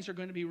 all things are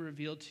going to be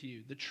revealed to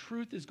you. The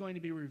truth is going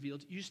to be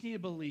revealed. You just need to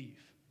believe.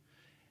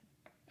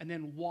 And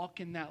then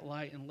walk in that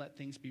light and let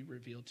things be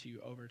revealed to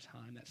you over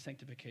time, that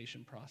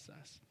sanctification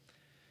process.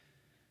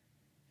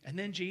 And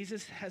then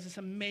Jesus has this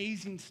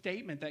amazing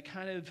statement that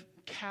kind of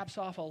caps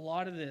off a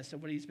lot of this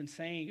and what he's been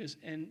saying.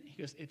 He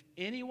goes, if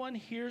anyone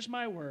hears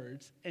my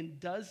words and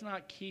does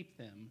not keep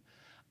them,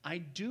 I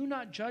do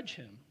not judge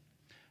him,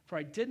 for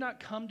I did not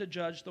come to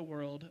judge the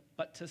world,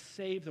 but to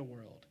save the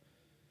world.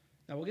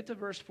 Now we'll get to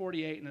verse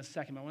 48 in a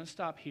second, but I want to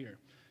stop here.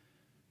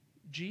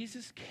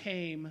 Jesus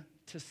came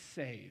to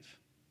save.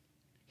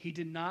 He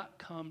did not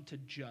come to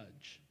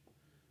judge.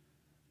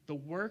 The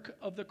work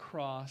of the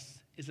cross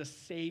is a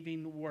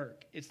saving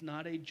work. It's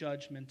not a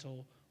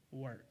judgmental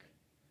work.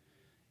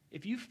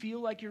 If you feel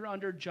like you're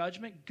under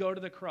judgment, go to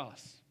the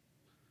cross.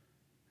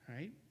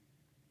 Right?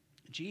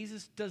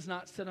 Jesus does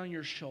not sit on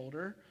your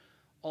shoulder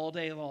all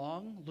day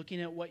long,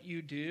 looking at what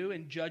you do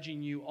and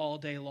judging you all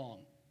day long.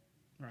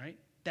 Right?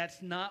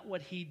 That's not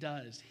what he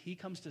does. He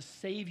comes to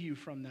save you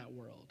from that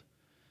world.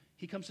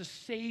 He comes to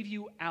save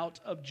you out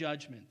of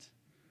judgment.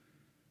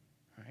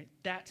 Right?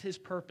 That's his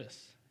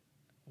purpose.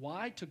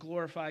 Why? To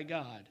glorify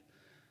God.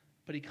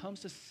 But he comes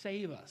to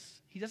save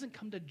us. He doesn't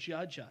come to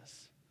judge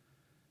us.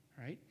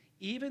 Right?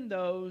 Even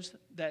those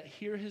that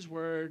hear his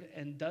word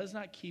and does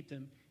not keep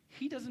them,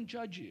 he doesn't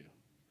judge you.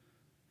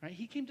 Right?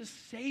 He came to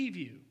save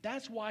you.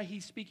 That's why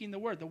he's speaking the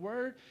word. The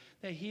word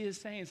that he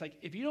is saying is like,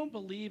 if you don't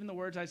believe in the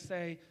words I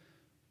say,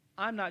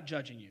 I'm not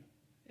judging you.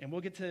 And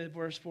we'll get to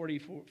verse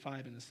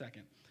 45 in a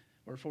second,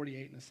 or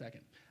 48 in a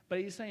second. But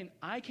he's saying,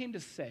 I came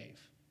to save.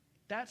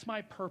 That's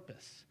my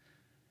purpose.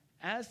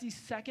 As the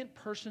second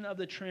person of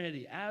the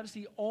Trinity, as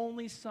the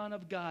only Son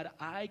of God,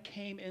 I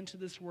came into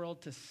this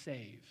world to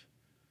save.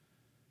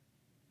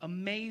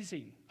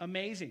 Amazing,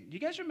 amazing. Do you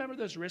guys remember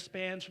those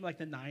wristbands from like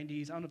the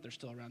 90s? I don't know if they're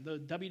still around. The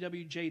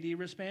WWJD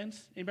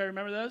wristbands? Anybody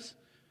remember those?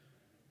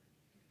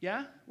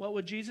 Yeah? What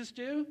would Jesus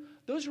do?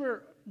 Those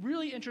were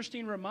really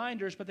interesting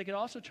reminders, but they could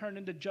also turn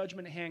into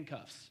judgment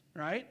handcuffs,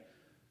 right?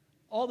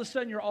 all of a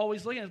sudden you're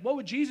always looking at, what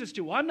would Jesus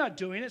do? Well, I'm not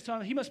doing it, so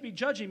he must be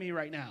judging me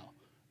right now,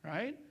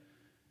 right?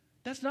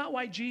 That's not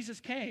why Jesus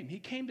came. He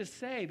came to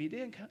save. He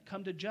didn't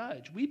come to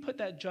judge. We put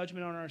that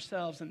judgment on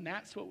ourselves, and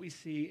that's what we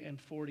see in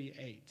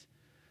 48.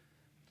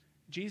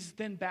 Jesus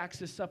then backs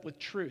this up with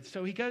truth.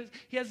 So he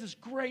has this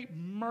great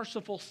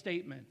merciful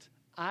statement.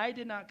 I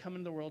did not come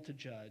into the world to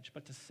judge,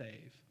 but to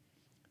save.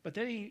 But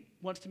then he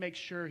wants to make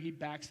sure he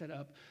backs it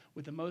up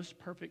with the most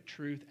perfect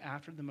truth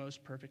after the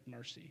most perfect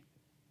mercy.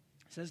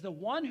 It says, the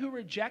one who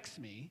rejects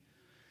me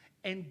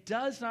and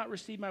does not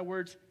receive my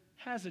words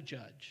has a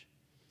judge.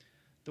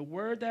 The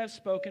word that I have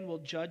spoken will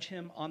judge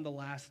him on the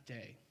last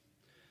day.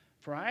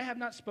 For I have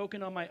not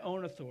spoken on my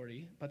own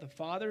authority, but the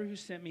Father who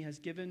sent me has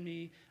given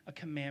me a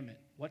commandment,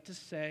 what to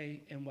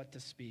say and what to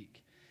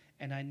speak.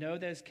 And I know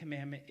that his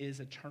commandment is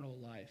eternal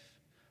life.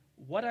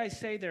 What I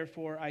say,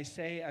 therefore, I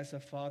say as the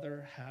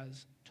Father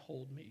has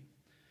told me.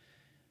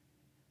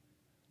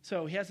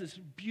 So he has this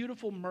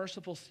beautiful,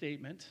 merciful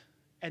statement,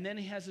 and then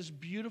he has this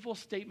beautiful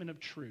statement of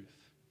truth.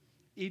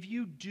 If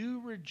you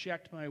do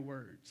reject my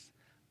words,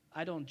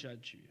 I don't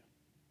judge you.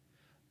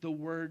 The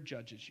word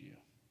judges you.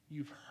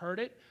 You've heard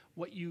it.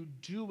 What you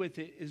do with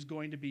it is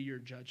going to be your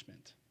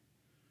judgment.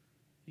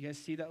 You guys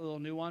see that little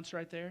nuance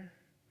right there?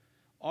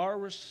 Our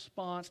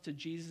response to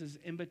Jesus'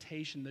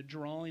 invitation, the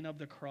drawing of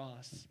the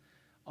cross,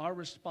 our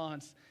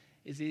response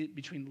is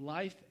between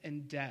life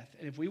and death.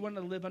 And if we want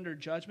to live under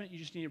judgment, you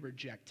just need to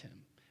reject him.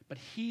 But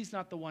he's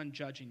not the one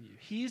judging you.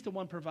 He's the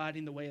one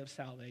providing the way of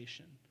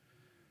salvation.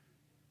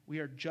 We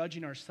are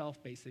judging ourselves,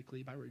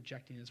 basically, by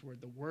rejecting his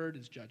word. The word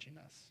is judging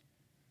us.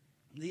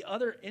 The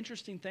other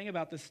interesting thing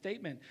about this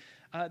statement,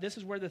 this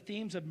is where the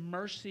themes of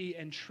mercy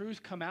and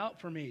truth come out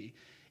for me,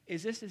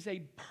 is this is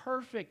a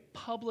perfect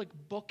public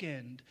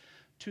bookend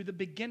to the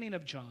beginning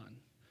of John.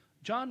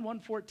 John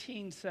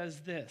 1:14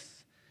 says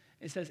this.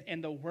 It says,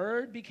 and the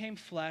word became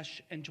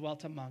flesh and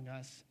dwelt among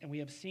us, and we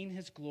have seen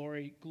his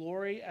glory,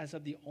 glory as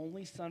of the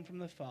only Son from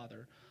the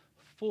Father,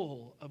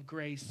 full of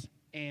grace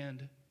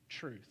and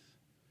truth.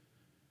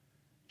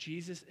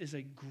 Jesus is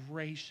a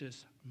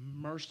gracious,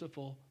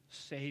 merciful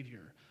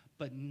Savior,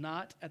 but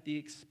not at the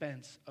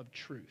expense of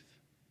truth.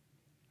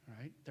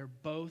 Right? They're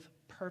both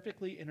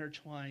perfectly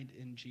intertwined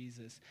in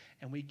Jesus,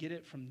 and we get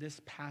it from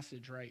this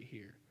passage right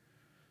here.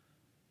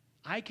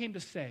 I came to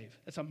save.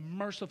 That's a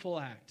merciful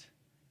act.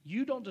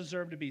 You don't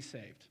deserve to be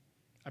saved.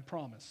 I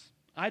promise.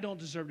 I don't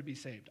deserve to be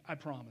saved. I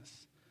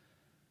promise.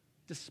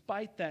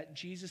 Despite that,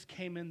 Jesus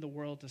came in the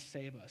world to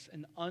save us,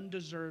 an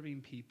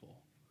undeserving people.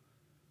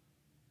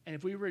 And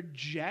if we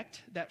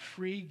reject that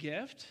free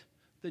gift,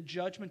 the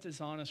judgment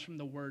is on us from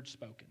the word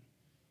spoken.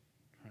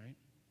 Right?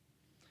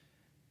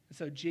 And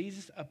so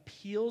Jesus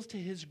appeals to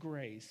his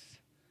grace.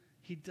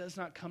 He does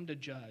not come to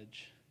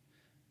judge,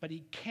 but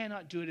he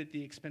cannot do it at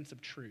the expense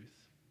of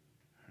truth.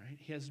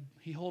 Right?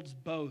 He holds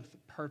both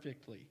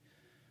perfectly.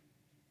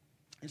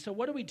 And so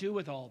what do we do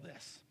with all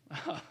this?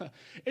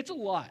 It's a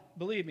lot.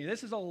 Believe me,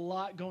 this is a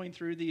lot going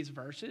through these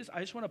verses. I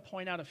just want to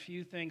point out a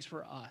few things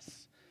for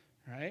us.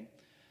 Right?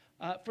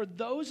 For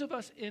those of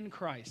us in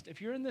Christ,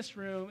 if you're in this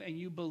room and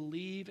you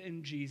believe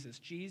in Jesus,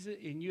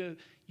 and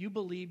you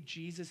believe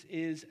Jesus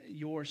is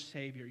your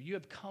Savior, you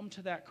have come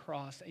to that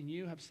cross and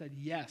you have said,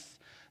 yes,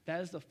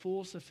 that is the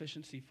full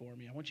sufficiency for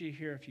me. I want you to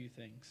hear a few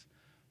things.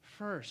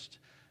 First,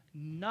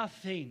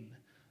 nothing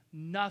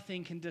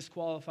can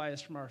disqualify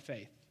us from our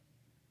faith.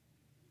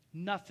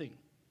 Nothing.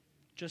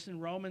 Just in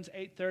Romans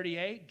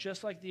 8:38,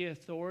 just like the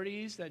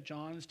authorities that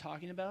John is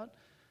talking about,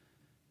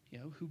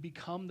 who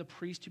become the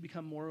priests who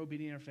become more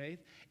obedient in our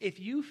faith. If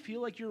you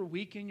feel like you're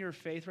weak in your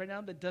faith right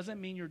now, that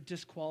doesn't mean you're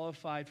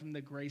disqualified from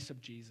the grace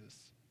of Jesus.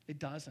 It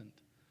doesn't.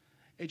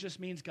 It just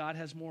means God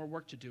has more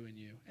work to do in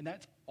you, and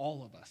that's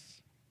all of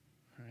us,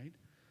 right?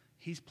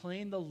 He's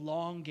playing the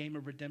long game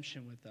of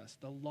redemption with us,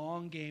 the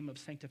long game of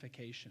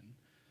sanctification,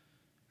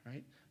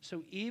 right?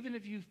 So even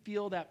if you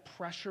feel that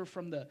pressure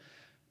from the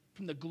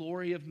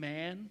glory of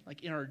man,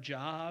 like in our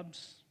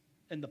jobs,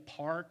 in the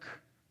park,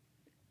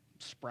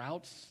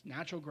 Sprouts,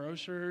 Natural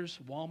Grocers,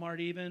 Walmart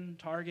even,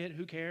 Target,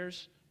 who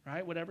cares,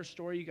 right? Whatever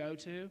store you go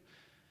to,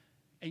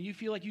 and you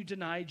feel like you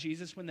deny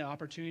Jesus when the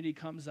opportunity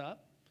comes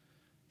up,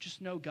 just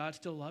know God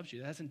still loves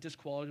you. That hasn't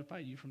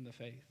disqualified you from the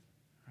faith,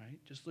 right?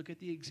 Just look at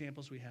the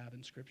examples we have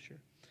in Scripture.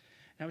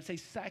 And I would say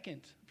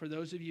second, for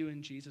those of you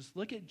in Jesus,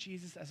 look at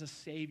Jesus as a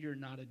Savior,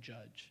 not a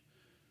judge,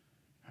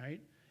 right?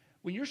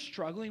 When you're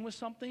struggling with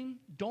something,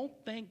 don't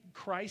think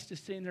Christ is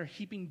sitting there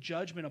heaping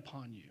judgment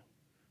upon you.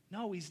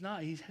 No, he's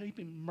not. He's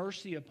heaping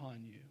mercy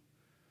upon you.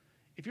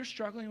 If you're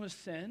struggling with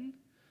sin,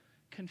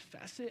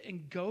 confess it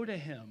and go to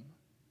him.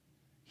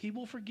 He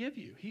will forgive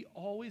you. He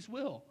always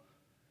will.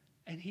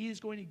 And he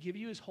is going to give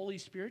you his Holy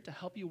Spirit to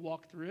help you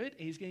walk through it.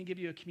 And he's going to give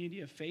you a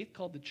community of faith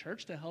called the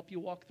church to help you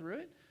walk through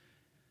it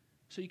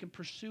so you can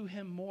pursue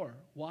him more.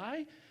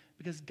 Why?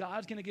 Because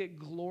God's going to get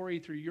glory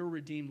through your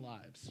redeemed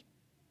lives.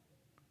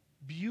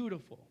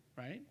 Beautiful,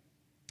 right?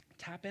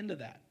 Tap into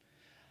that.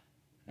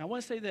 Now, I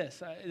want to say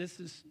this. This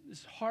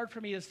is hard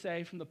for me to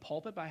say from the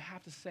pulpit, but I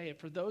have to say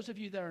it. For those of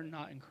you that are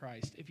not in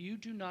Christ, if you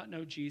do not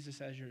know Jesus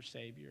as your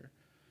Savior,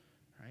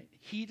 right?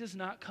 He does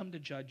not come to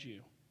judge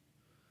you.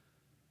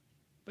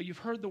 But you've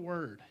heard the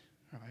word,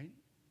 right?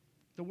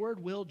 The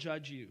word will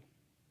judge you.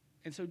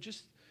 And so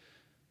just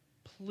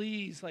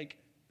please,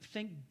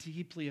 think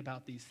deeply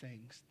about these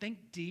things. Think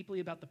deeply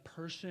about the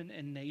person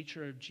and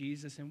nature of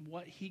Jesus and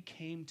what he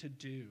came to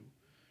do,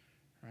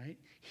 right?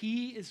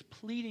 He is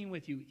pleading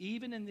with you,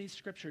 even in these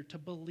scriptures, to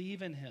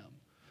believe in him.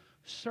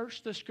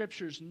 Search the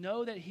scriptures.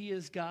 Know that he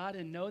is God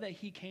and know that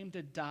he came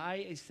to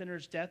die a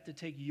sinner's death to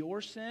take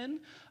your sin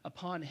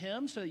upon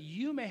him so that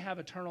you may have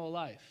eternal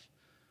life.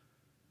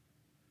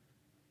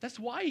 That's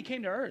why he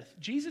came to earth.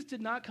 Jesus did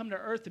not come to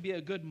earth to be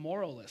a good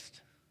moralist,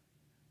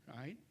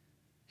 right?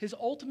 His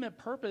ultimate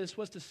purpose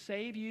was to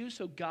save you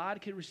so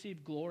God could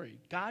receive glory.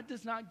 God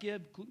does not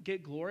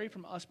get glory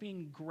from us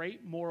being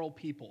great moral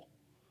people.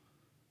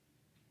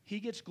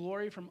 He gets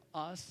glory from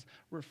us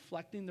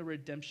reflecting the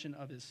redemption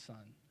of his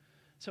son.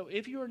 So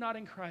if you are not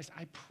in Christ,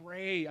 I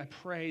pray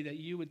that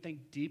you would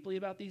think deeply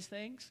about these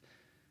things.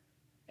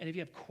 And if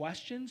you have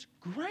questions,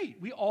 great.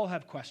 We all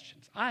have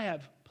questions. I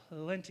have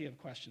plenty of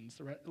questions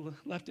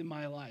left in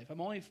my life. I'm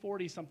only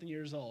 40-something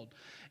years old.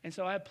 And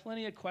so I have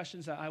plenty of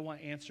questions that I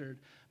want answered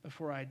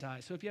before I die.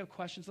 So if you have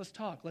questions, let's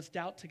talk. Let's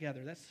doubt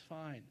together. That's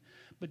fine.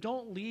 But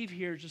don't leave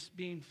here just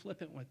being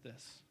flippant with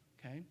this,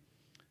 okay?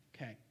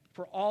 Okay.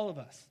 For all of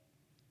us,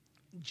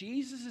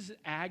 Jesus'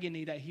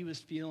 agony that he was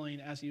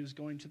feeling as he was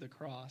going to the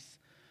cross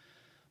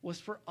was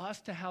for us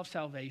to have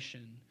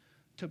salvation,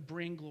 to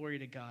bring glory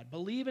to God.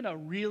 Believe in a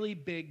really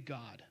big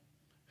God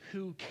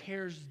who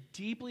cares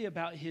deeply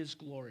about his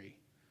glory,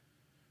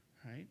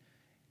 right?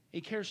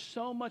 He cares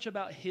so much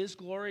about his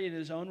glory and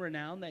his own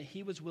renown that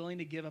he was willing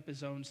to give up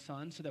his own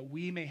son so that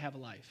we may have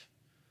life,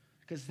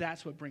 because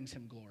that's what brings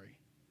him glory,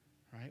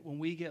 right? When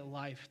we get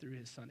life through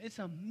his son. It's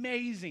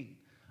amazing,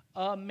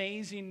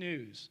 amazing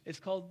news. It's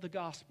called the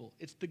gospel.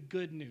 It's the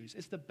good news.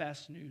 It's the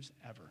best news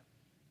ever.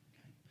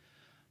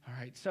 All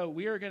right, so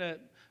we are going to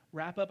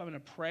wrap up. I'm going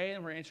to pray,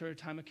 and we're going to enter a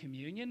time of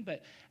communion.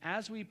 But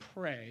as we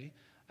pray,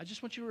 I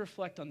just want you to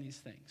reflect on these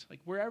things. Like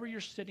wherever you're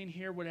sitting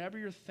here, whatever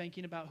you're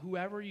thinking about,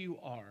 whoever you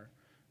are,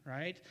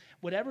 right?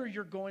 Whatever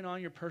you're going on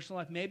in your personal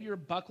life, maybe you're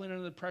buckling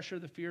under the pressure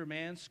of the fear of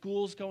man.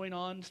 School's going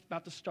on, it's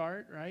about to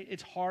start, right?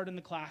 It's hard in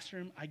the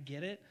classroom. I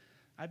get it.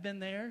 I've been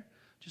there.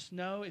 Just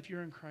know if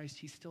you're in Christ,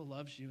 he still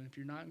loves you. And if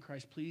you're not in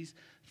Christ, please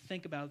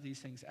think about these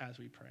things as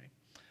we pray.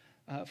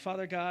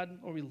 Father God,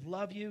 Lord, we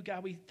love you.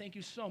 God, we thank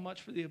you so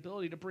much for the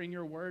ability to bring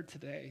your word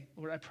today.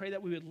 Lord, I pray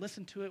that we would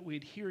listen to it,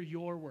 we'd hear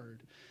your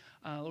word.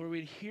 Lord,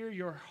 we'd hear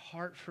your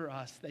heart for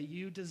us, that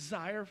you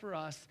desire for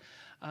us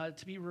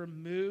to be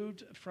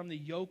removed from the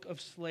yoke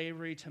of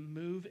slavery, to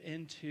move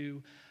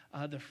into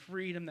the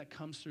freedom that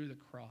comes through the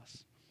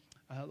cross.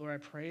 Lord, I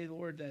pray,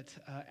 Lord, that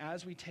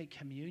as we take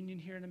communion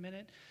here in a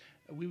minute,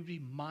 we would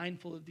be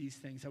mindful of these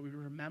things, that we would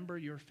remember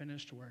your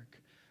finished work.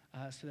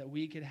 So that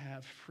we could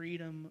have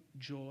freedom,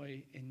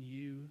 joy in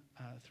you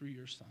through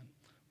your Son.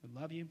 We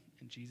love you.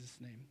 In Jesus'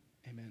 name,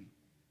 amen.